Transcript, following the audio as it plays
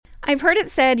I've heard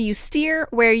it said you steer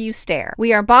where you stare.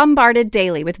 We are bombarded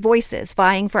daily with voices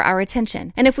vying for our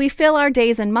attention. And if we fill our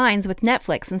days and minds with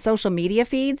Netflix and social media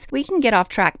feeds, we can get off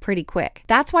track pretty quick.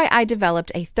 That's why I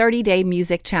developed a 30-day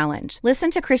music challenge.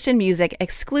 Listen to Christian music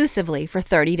exclusively for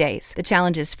 30 days. The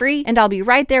challenge is free, and I'll be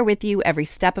right there with you every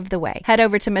step of the way. Head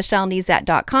over to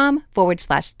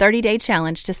michellenezat.com/30-day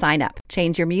challenge to sign up.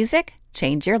 Change your music,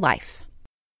 change your life.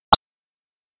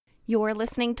 You're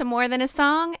listening to More Than a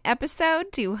Song,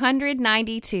 episode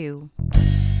 292.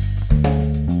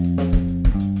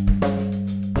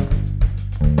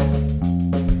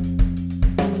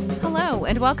 Hello,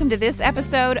 and welcome to this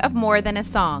episode of More Than a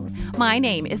Song. My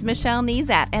name is Michelle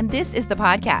Nezat, and this is the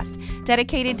podcast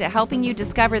dedicated to helping you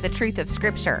discover the truth of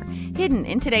Scripture, hidden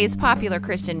in today's popular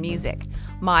Christian music.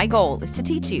 My goal is to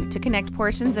teach you to connect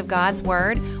portions of God's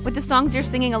Word with the songs you're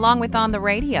singing along with on the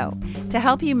radio, to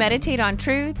help you meditate on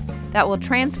truths that will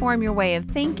transform your way of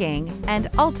thinking and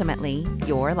ultimately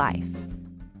your life.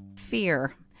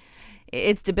 Fear.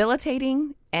 It's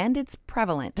debilitating and it's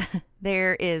prevalent.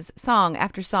 There is song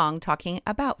after song talking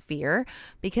about fear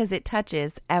because it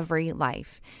touches every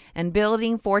life. And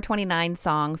Building 429's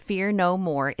song, Fear No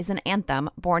More, is an anthem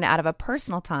born out of a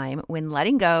personal time when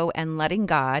letting go and letting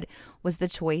God was the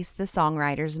choice the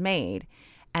songwriters made.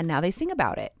 And now they sing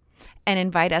about it and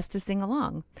invite us to sing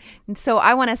along. And so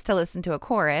I want us to listen to the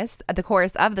chorus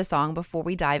of the song before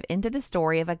we dive into the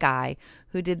story of a guy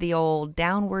who did the old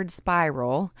downward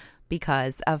spiral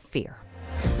because of fear.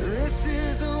 This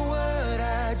isn't what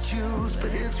I choose,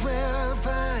 but it's where I'm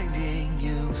finding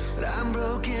you. But I'm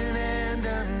broken and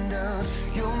undone.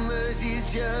 Your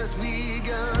mercy's just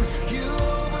begun. You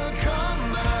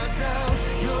overcome my doubt.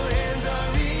 Your hands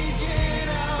are reaching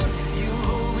out. You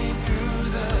hold me through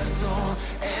the storm,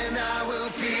 and I will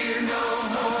fear no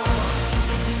more.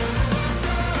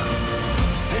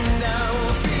 And I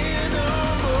will fear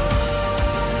no more.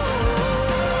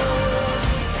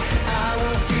 I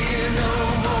will fear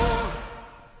no more.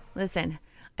 Listen,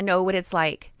 I know what it's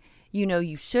like. You know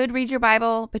you should read your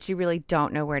Bible, but you really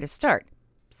don't know where to start.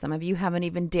 Some of you haven't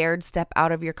even dared step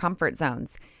out of your comfort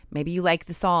zones. Maybe you like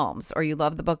the Psalms, or you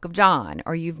love the book of John,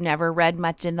 or you've never read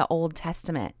much in the Old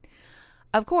Testament.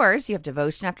 Of course, you have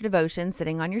devotion after devotion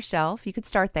sitting on your shelf. You could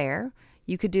start there.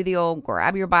 You could do the old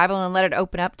grab your Bible and let it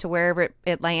open up to wherever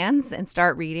it lands and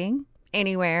start reading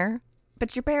anywhere.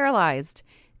 But you're paralyzed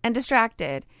and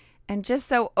distracted and just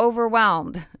so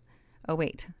overwhelmed. Oh,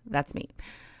 wait, that's me.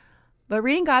 But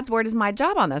reading God's Word is my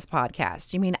job on this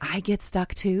podcast. You mean I get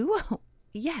stuck too?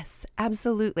 Yes,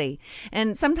 absolutely.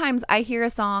 And sometimes I hear a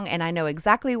song and I know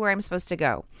exactly where I'm supposed to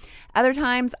go. Other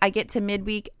times I get to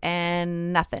midweek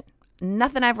and nothing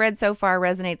I've read so far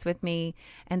resonates with me.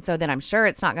 And so then I'm sure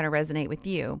it's not going to resonate with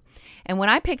you. And when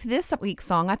I picked this week's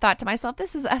song, I thought to myself,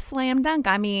 this is a slam dunk.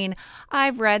 I mean,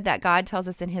 I've read that God tells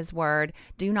us in His Word,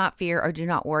 do not fear or do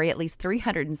not worry at least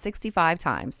 365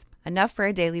 times. Enough for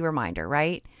a daily reminder,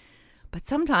 right? But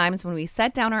sometimes when we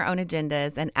set down our own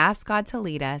agendas and ask God to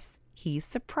lead us, He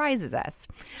surprises us.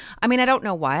 I mean, I don't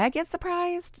know why I get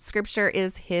surprised. Scripture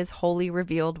is His holy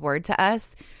revealed word to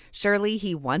us. Surely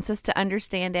He wants us to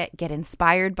understand it, get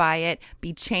inspired by it,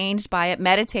 be changed by it,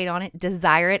 meditate on it,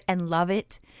 desire it, and love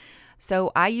it.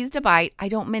 So I used a bite I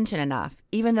don't mention enough,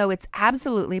 even though it's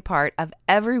absolutely part of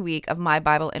every week of my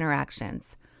Bible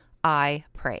interactions. I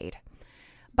prayed.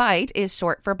 BITE is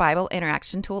short for Bible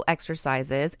Interaction Tool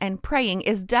Exercises, and praying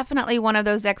is definitely one of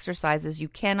those exercises you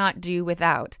cannot do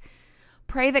without.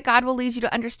 Pray that God will lead you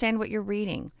to understand what you're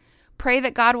reading. Pray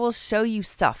that God will show you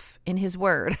stuff in His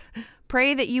Word.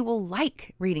 Pray that you will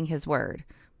like reading His Word.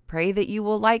 Pray that you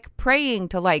will like praying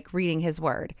to like reading His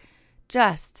Word.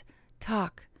 Just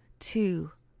talk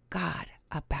to God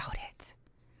about it.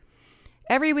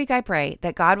 Every week I pray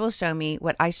that God will show me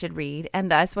what I should read and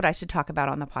thus what I should talk about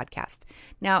on the podcast.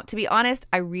 Now, to be honest,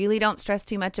 I really don't stress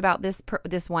too much about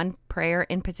this one prayer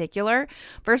in particular.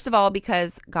 First of all,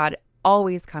 because God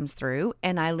always comes through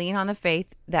and I lean on the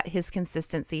faith that His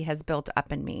consistency has built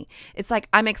up in me. It's like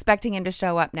I'm expecting Him to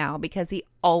show up now because He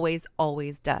always,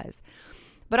 always does.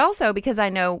 But also because I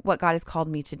know what God has called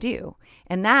me to do.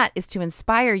 And that is to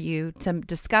inspire you to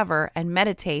discover and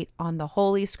meditate on the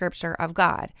Holy Scripture of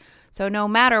God. So no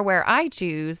matter where I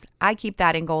choose, I keep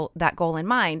that goal in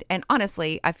mind. And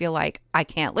honestly, I feel like I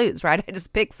can't lose, right? I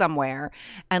just pick somewhere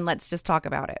and let's just talk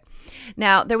about it.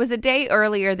 Now, there was a day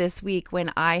earlier this week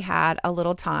when I had a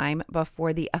little time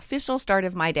before the official start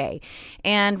of my day.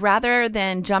 And rather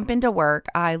than jump into work,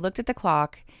 I looked at the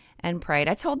clock and prayed.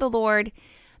 I told the Lord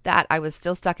that I was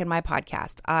still stuck in my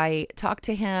podcast. I talked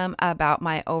to Him about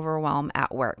my overwhelm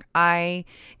at work. I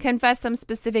confessed some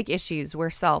specific issues where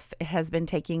self has been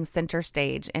taking center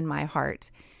stage in my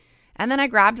heart. And then I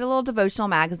grabbed a little devotional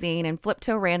magazine and flipped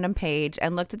to a random page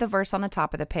and looked at the verse on the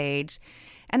top of the page.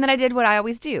 And then I did what I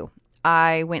always do.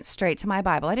 I went straight to my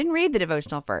Bible. I didn't read the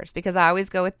devotional first because I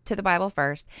always go to the Bible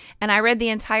first. And I read the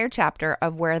entire chapter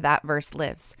of where that verse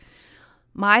lives.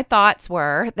 My thoughts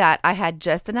were that I had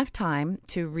just enough time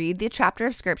to read the chapter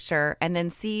of scripture and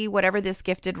then see whatever this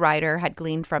gifted writer had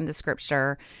gleaned from the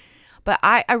scripture. But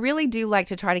I really do like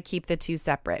to try to keep the two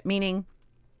separate, meaning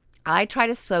I try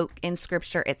to soak in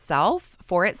scripture itself,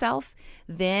 for itself.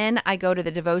 Then I go to the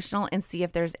devotional and see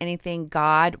if there's anything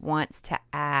God wants to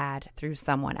add through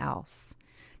someone else.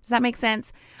 Does that make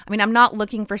sense? I mean, I'm not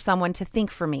looking for someone to think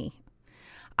for me.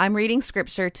 I'm reading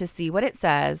scripture to see what it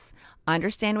says,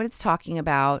 understand what it's talking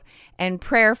about, and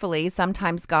prayerfully,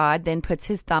 sometimes God then puts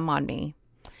his thumb on me.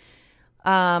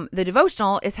 The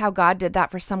devotional is how God did that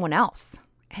for someone else.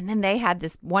 And then they had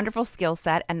this wonderful skill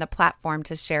set and the platform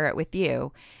to share it with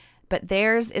you. But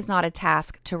theirs is not a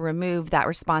task to remove that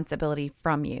responsibility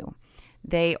from you.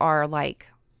 They are like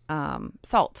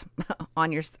salt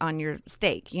on your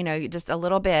steak, just a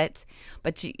little bit,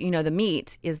 but the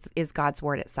meat is God's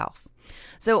word itself.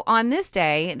 So on this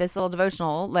day, this little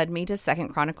devotional led me to 2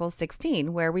 Chronicles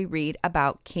 16, where we read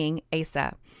about King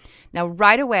Asa. Now,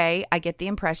 right away, I get the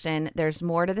impression there's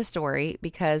more to the story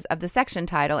because of the section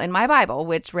title in my Bible,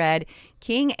 which read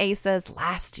King Asa's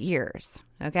Last Years.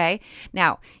 Okay.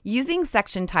 Now, using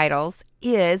section titles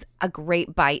is a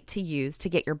great bite to use to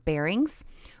get your bearings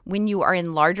when you are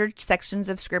in larger sections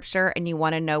of scripture and you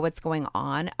want to know what's going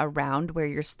on around where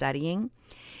you're studying.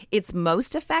 It's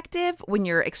most effective when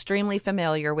you're extremely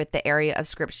familiar with the area of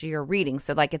scripture you're reading.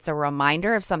 So like it's a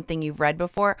reminder of something you've read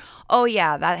before. Oh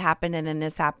yeah, that happened and then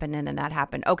this happened and then that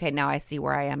happened. Okay, now I see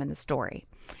where I am in the story.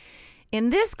 In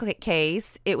this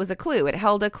case, it was a clue. It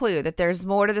held a clue that there's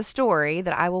more to the story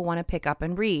that I will want to pick up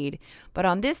and read. But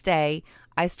on this day,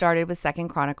 I started with 2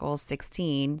 Chronicles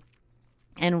 16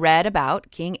 and read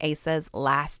about King Asa's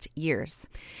last years.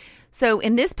 So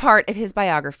in this part of his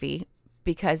biography,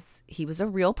 because he was a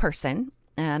real person,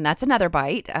 and that's another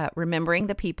bite, remembering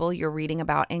the people you're reading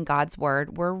about in God's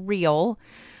word were real.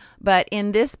 But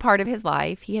in this part of his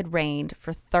life, he had reigned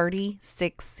for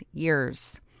 36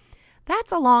 years.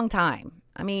 That's a long time.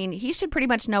 I mean, he should pretty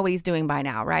much know what he's doing by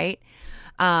now, right?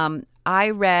 I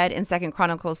read in 2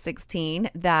 Chronicles 16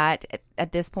 that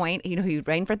at this point, he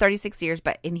reigned for 36 years,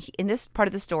 but in this part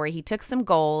of the story, he took some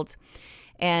gold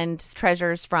and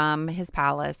treasures from his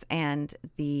palace, and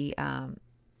he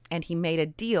made a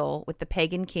deal with the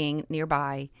pagan king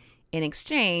nearby in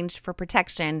exchange for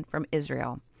protection from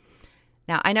Israel.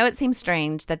 Now, I know it seems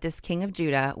strange that this king of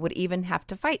Judah would even have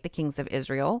to fight the kings of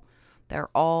Israel. They're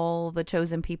all the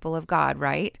chosen people of God,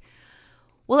 right?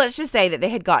 Well, let's just say that they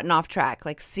had gotten off track,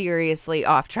 like seriously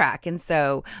off track. And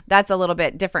so that's a little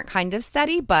bit different kind of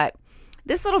study, but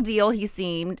this little deal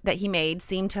he made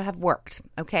seemed to have worked,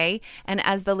 okay? And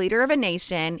as the leader of a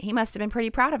nation, he must have been pretty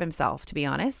proud of himself, to be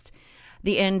honest.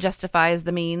 The end justifies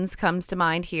the means comes to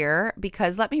mind here,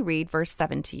 because let me read verse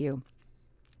 7 to you.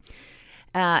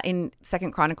 In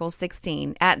 2 Chronicles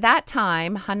 16. At that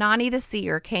time, Hanani the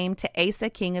seer came to Asa,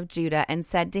 king of Judah, and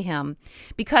said to him,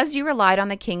 because you relied on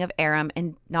the king of Aram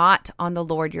and not on the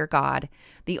Lord your God,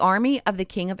 the army of the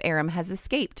king of Aram has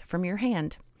escaped from your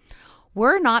hand.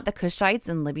 Were not the Cushites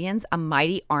and Libyans a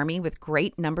mighty army with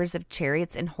great numbers of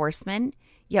chariots and horsemen?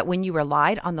 Yet when you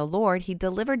relied on the Lord, he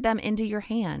delivered them into your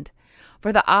hand.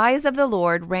 For the eyes of the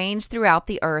Lord range throughout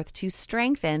the earth to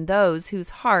strengthen those whose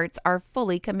hearts are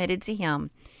fully committed to him.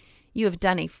 You have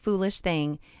done a foolish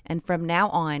thing, and from now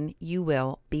on you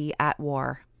will be at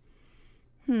war.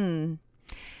 Now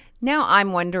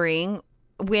I'm wondering,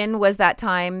 when was that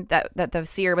time that the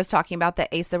seer was talking about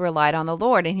that Asa relied on the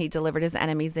Lord and he delivered his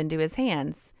enemies into his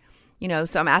hands?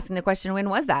 So I'm asking the question, when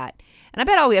was that? And I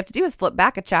bet all we have to do is flip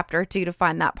back a chapter or two to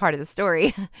find that part of the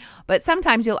story. But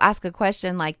sometimes you'll ask a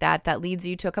question like that leads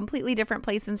you to a completely different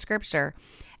place in scripture.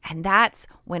 And that's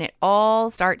when it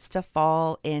all starts to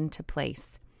fall into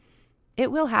place.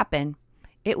 It will happen.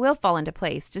 It will fall into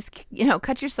place. Just,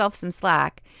 cut yourself some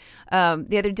slack.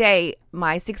 The other day,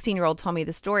 my 16-year-old told me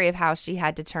the story of how she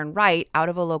had to turn right out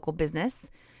of a local business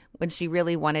when she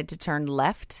really wanted to turn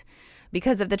left.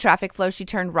 Because of the traffic flow, she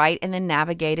turned right and then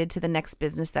navigated to the next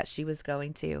business that she was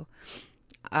going to.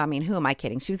 I mean, who am I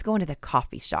kidding? She was going to the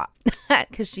coffee shop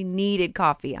because she needed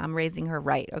coffee. I'm raising her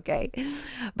right, okay?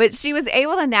 But she was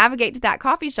able to navigate to that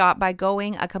coffee shop by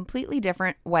going a completely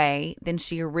different way than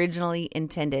she originally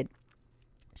intended.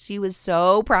 She was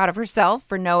so proud of herself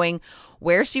for knowing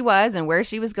where she was and where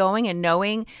she was going and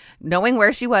knowing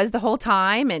where she was the whole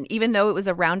time. And even though it was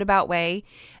a roundabout way.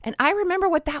 And I remember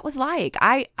what that was like.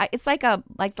 It's like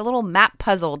the little map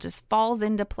puzzle just falls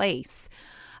into place.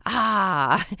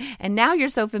 And now you're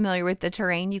so familiar with the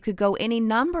terrain, you could go any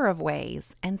number of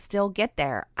ways and still get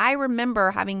there. I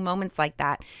remember having moments like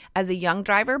that as a young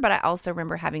driver, but I also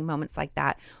remember having moments like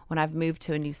that when I've moved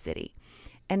to a new city.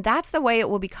 And that's the way it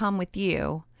will become with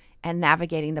you and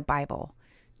navigating the Bible.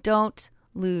 Don't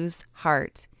lose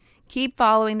heart. Keep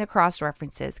following the cross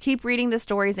references. Keep reading the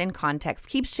stories in context.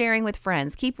 Keep sharing with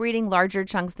friends. Keep reading larger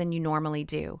chunks than you normally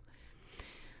do.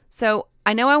 So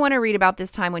I know I want to read about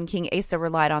this time when King Asa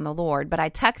relied on the Lord, but I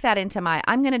tuck that into my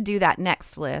I'm going to do that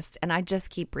next list, and I just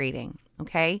keep reading,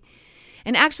 okay?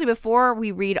 And actually, before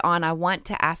we read on, I want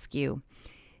to ask you,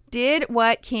 did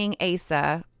what King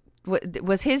Asa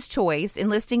was his choice,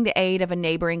 enlisting the aid of a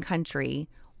neighboring country,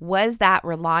 was that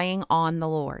relying on the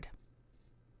Lord?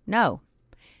 No.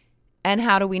 And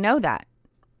how do we know that?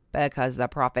 Because the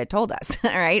prophet told us,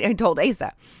 all right? And told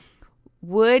Asa.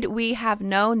 Would we have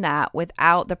known that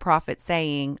without the prophet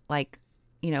saying,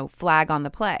 flag on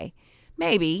the play?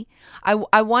 Maybe.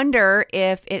 I wonder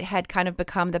if it had kind of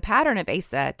become the pattern of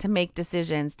Asa to make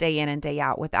decisions day in and day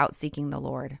out without seeking the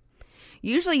Lord.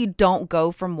 Usually you don't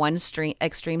go from one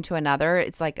extreme to another.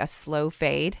 It's like a slow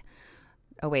fade.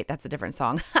 Oh, wait, that's a different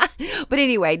song. But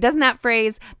anyway, doesn't that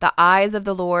phrase, the eyes of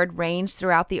the Lord range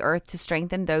throughout the earth to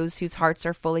strengthen those whose hearts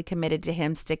are fully committed to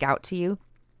him, stick out to you?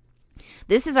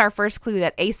 This is our first clue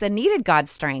that Asa needed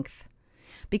God's strength.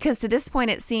 Because to this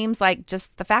point, it seems like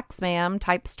just the facts, ma'am,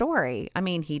 type story. I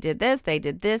mean, he did this, they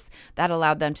did this, that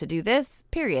allowed them to do this,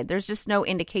 period. There's just no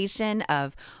indication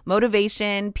of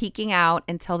motivation peeking out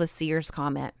until the seer's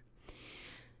comment.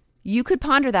 You could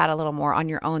ponder that a little more on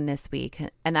your own this week.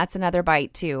 And that's another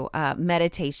bite too,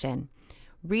 meditation.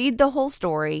 Read the whole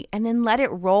story and then let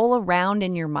it roll around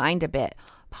in your mind a bit.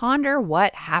 Ponder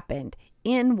what happened,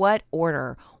 in what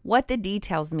order, what the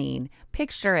details mean.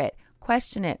 Picture it,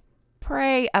 question it.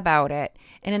 Pray about it.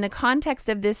 And in the context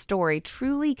of this story,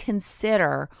 truly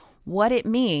consider what it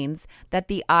means that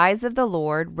the eyes of the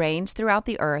Lord range throughout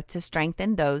the earth to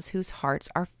strengthen those whose hearts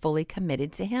are fully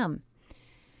committed to him.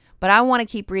 But I want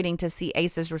to keep reading to see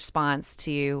Asa's response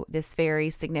to this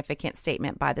very significant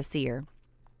statement by the seer.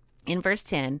 In verse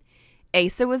 10,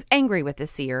 Asa was angry with the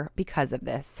seer because of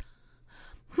this.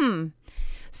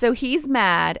 So he's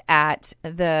mad at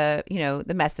the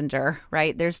messenger,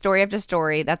 right? There's story after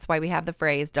story. That's why we have the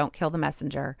phrase, don't kill the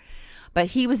messenger. But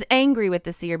he was angry with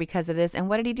the seer because of this. And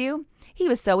what did he do? He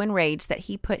was so enraged that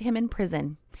he put him in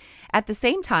prison. At the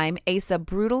same time, Asa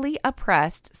brutally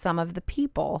oppressed some of the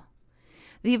people.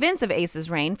 The events of Asa's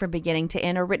reign from beginning to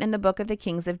end are written in the book of the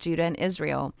kings of Judah and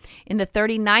Israel. In the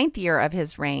 39th year of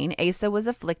his reign, Asa was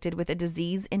afflicted with a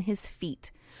disease in his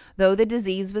feet. Though the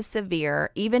disease was severe,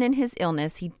 even in his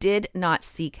illness, he did not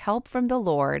seek help from the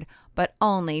Lord, but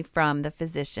only from the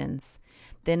physicians.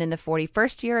 Then in the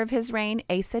 41st year of his reign,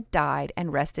 Asa died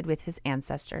and rested with his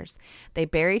ancestors. They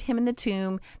buried him in the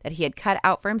tomb that he had cut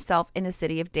out for himself in the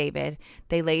city of David.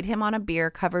 They laid him on a bier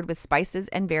covered with spices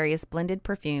and various blended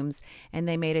perfumes, and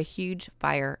they made a huge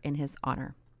fire in his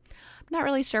honor. I'm not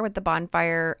really sure what the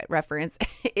bonfire reference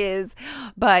is,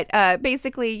 but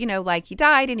basically, he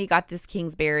died and he got this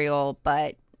king's burial,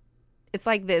 but it's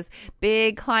like this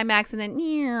big climax and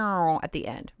then at the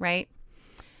end, right?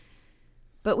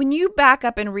 But when you back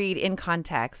up and read in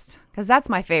context, because that's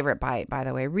my favorite bite, by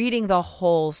the way, reading the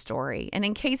whole story. And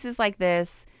in cases like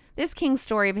this king's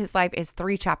story of his life is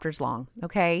 3 chapters long,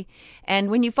 okay? And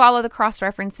when you follow the cross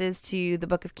references to the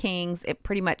book of Kings, it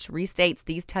pretty much restates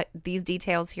these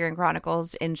details here in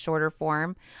Chronicles in shorter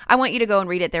form. I want you to go and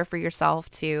read it there for yourself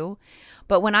too.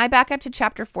 But when I back up to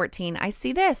chapter 14, I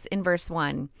see this in verse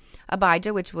 1.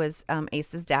 Abijah, which was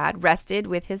Asa's dad, rested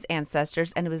with his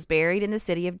ancestors and was buried in the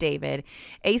city of David.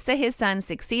 Asa, his son,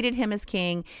 succeeded him as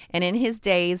king, and in his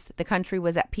days the country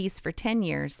was at peace for 10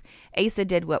 years. Asa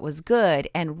did what was good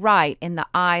and right in the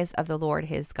eyes of the Lord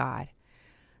his God.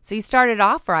 So he started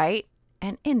off right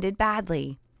and ended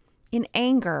badly, in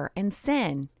anger and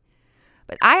sin.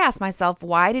 But I asked myself,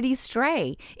 why did he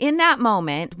stray? In that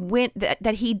moment when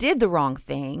that he did the wrong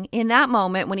thing, in that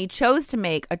moment when he chose to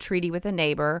make a treaty with a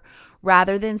neighbor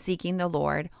rather than seeking the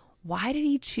Lord, why did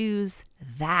he choose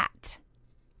that?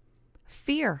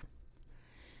 Fear.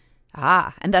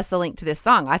 And that's the link to this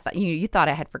song. I thought you thought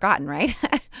I had forgotten, right?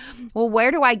 Well,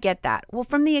 where do I get that? Well,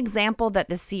 from the example that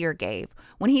the seer gave.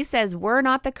 When he says, "Were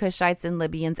not the Cushites and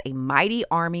Libyans a mighty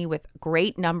army with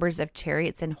great numbers of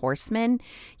chariots and horsemen?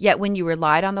 Yet when you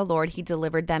relied on the Lord, he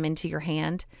delivered them into your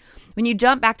hand." When you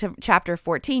jump back to chapter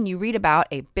 14, you read about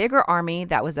a bigger army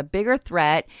that was a bigger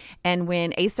threat. And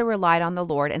when Asa relied on the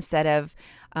Lord instead of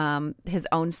his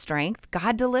own strength,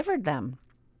 God delivered them.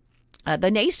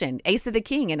 The nation, Asa the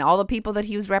king, and all the people that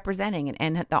he was representing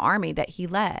and the army that he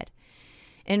led.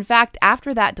 In fact,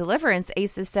 after that deliverance,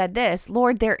 Asa said this,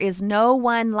 "Lord, there is no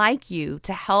one like you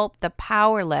to help the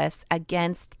powerless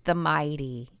against the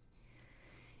mighty."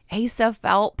 Asa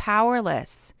felt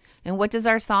powerless. And what does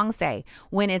our song say?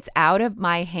 "When it's out of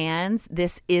my hands,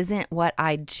 this isn't what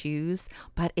I'd choose,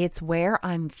 but it's where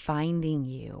I'm finding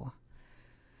you."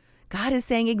 God is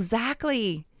saying,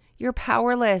 exactly. You're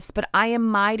powerless, but I am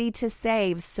mighty to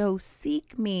save. So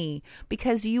seek me,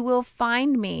 because you will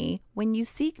find me when you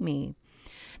seek me.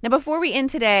 Now, before we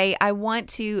end today, I want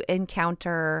to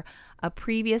encounter a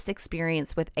previous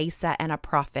experience with Asa and a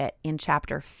prophet in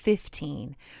chapter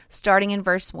 15. Starting in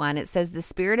verse 1, it says, "The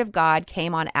Spirit of God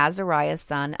came on Azariah,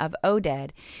 son of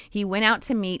Oded. He went out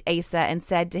to meet Asa and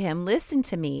said to him, 'Listen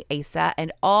to me, Asa,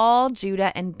 and all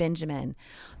Judah and Benjamin.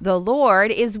 The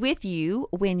Lord is with you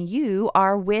when you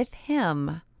are with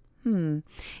him.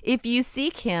 If you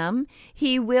seek him,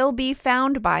 he will be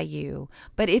found by you.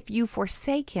 But if you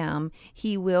forsake him,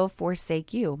 he will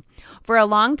forsake you.' For a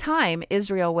long time,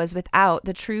 Israel was without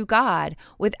the true God,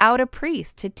 without a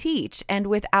priest to teach, and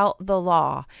without the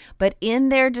law. But in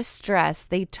their distress,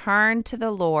 they turned to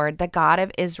the Lord, the God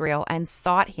of Israel, and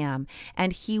sought him,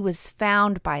 and he was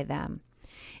found by them.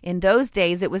 In those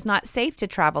days, it was not safe to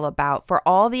travel about, for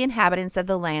all the inhabitants of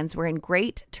the lands were in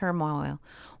great turmoil.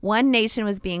 One nation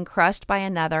was being crushed by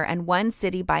another, and one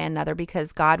city by another,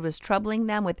 because God was troubling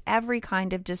them with every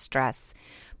kind of distress.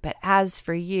 But as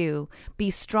for you,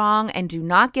 be strong and do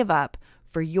not give up,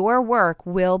 for your work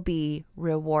will be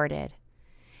rewarded."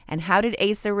 And how did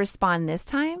Asa respond this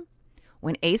time?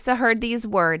 When Asa heard these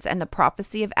words and the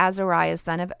prophecy of Azariah,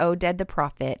 son of Oded the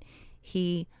prophet,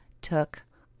 he took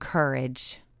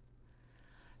courage.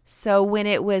 So when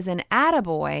it was an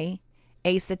attaboy,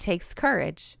 Asa takes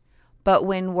courage. But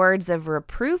when words of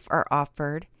reproof are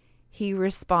offered, he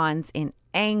responds in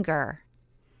anger.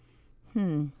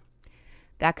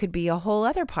 That could be a whole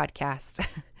other podcast.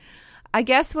 I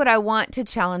guess what I want to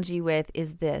challenge you with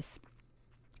is this.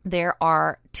 There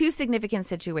are two significant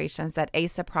situations that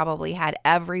Asa probably had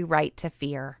every right to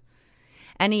fear.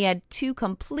 And he had two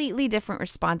completely different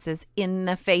responses in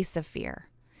the face of fear.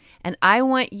 And I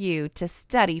want you to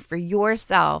study for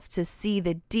yourself to see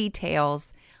the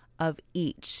details of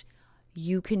each.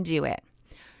 You can do it.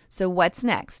 So what's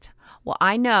next? Well,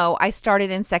 I know I started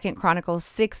in 2 Chronicles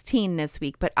 16 this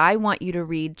week, but I want you to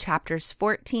read chapters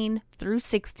 14 through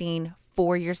 16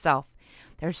 for yourself.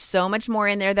 There's so much more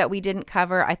in there that we didn't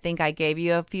cover. I think I gave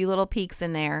you a few little peeks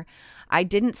in there. I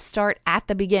didn't start at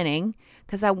the beginning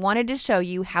because I wanted to show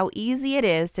you how easy it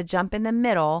is to jump in the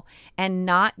middle and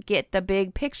not get the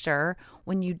big picture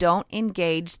when you don't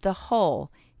engage the whole.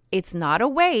 It's not a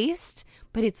waste,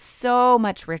 but it's so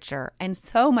much richer and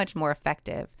so much more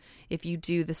effective if you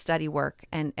do the study work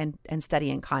and study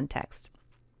in context.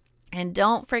 And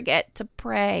don't forget to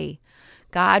pray.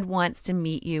 God wants to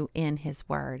meet you in his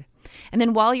word. And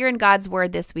then while you're in God's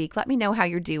word this week, let me know how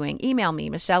you're doing. Email me,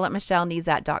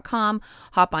 Michelle@michellenezat.com.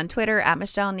 Hop on Twitter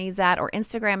 @MichelleNezat or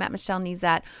Instagram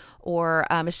 @MichelleNezat, or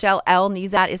Michelle L.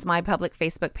 Nezat is my public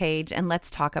Facebook page. And let's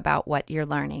talk about what you're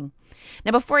learning.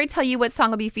 Now, before I tell you what song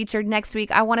will be featured next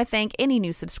week, I want to thank any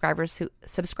new subscribers who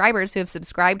have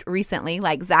subscribed recently,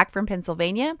 like Zach from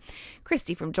Pennsylvania,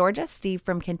 Christy from Georgia, Steve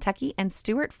from Kentucky, and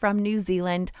Stuart from New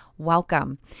Zealand.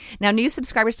 Welcome. Now, new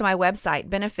subscribers to my website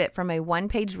benefit from a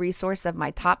one-page resource of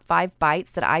my top 5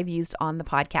 bites that I've used on the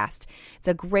podcast. It's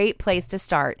a great place to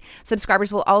start.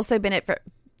 Subscribers will also benefit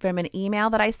from an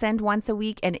email that I send once a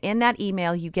week. And in that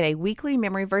email, you get a weekly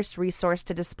memory verse resource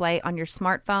to display on your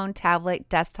smartphone, tablet,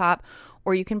 desktop,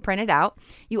 or you can print it out.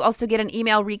 You also get an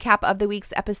email recap of the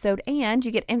week's episode, and you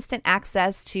get instant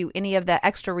access to any of the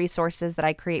extra resources that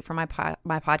I create for my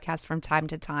podcast from time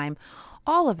to time.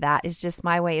 All of that is just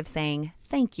my way of saying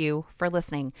thank you for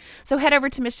listening. So head over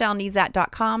to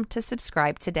MichelleNezat.com to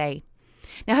subscribe today.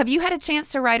 Now, have you had a chance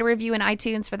to write a review in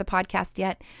iTunes for the podcast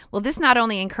yet? Well, this not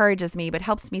only encourages me, but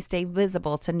helps me stay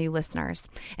visible to new listeners.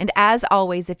 And as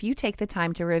always, if you take the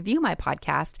time to review my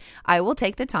podcast, I will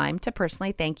take the time to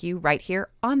personally thank you right here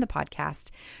on the podcast.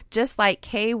 Just like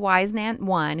Kay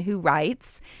Wisenant1, who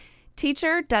writes,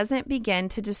 Teacher doesn't begin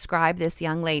to describe this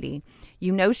young lady.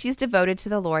 You know she's devoted to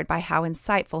the Lord by how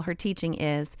insightful her teaching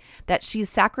is, that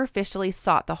she's sacrificially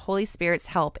sought the Holy Spirit's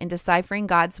help in deciphering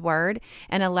God's word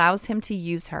and allows him to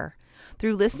use her.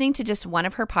 Through listening to just one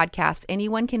of her podcasts,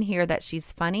 anyone can hear that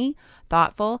she's funny,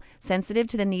 thoughtful, sensitive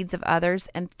to the needs of others,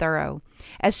 and thorough.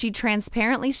 As she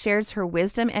transparently shares her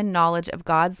wisdom and knowledge of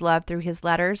God's love through his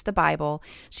letters, the Bible,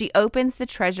 she opens the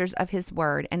treasures of his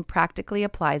word and practically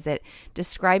applies it,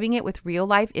 describing it with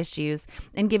real-life issues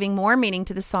and giving more meaning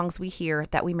to the songs we hear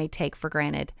that we may take for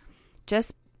granted.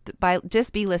 Just by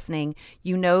listening,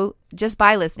 you know she's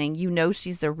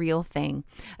the real thing,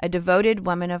 a devoted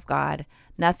woman of God,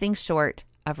 nothing short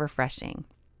of refreshing.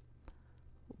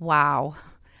 Wow.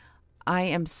 I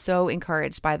am so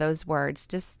encouraged by those words.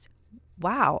 Just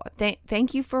wow.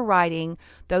 Thank you for writing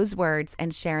those words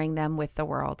and sharing them with the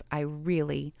world. I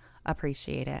really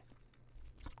appreciate it.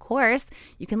 Of course,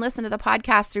 you can listen to the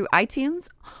podcast through iTunes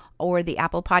or the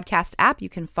Apple Podcast app. You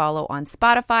can follow on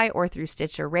Spotify or through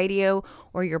Stitcher Radio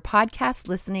or your podcast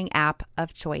listening app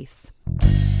of choice.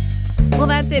 Well,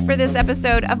 that's it for this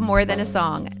episode of More Than a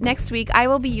Song. Next week, I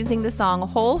will be using the song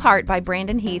Whole Heart by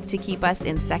Brandon Heath to keep us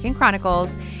in 2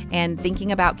 Chronicles and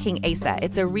thinking about King Asa.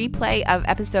 It's a replay of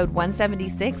episode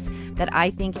 176 that I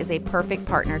think is a perfect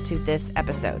partner to this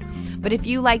episode. But if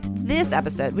you liked this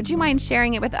episode, would you mind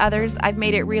sharing it with others? I've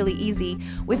made it really easy.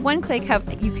 With one click,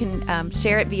 you can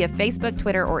share it via Facebook,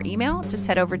 Twitter, or email. Just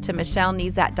head over to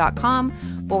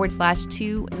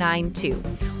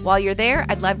michellenezat.com/292. While you're there,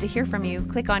 I'd love to hear from you.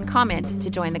 Click on comment to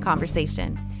join the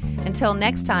conversation. Until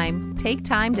next time, take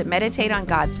time to meditate on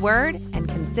God's word and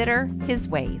consider his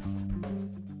ways.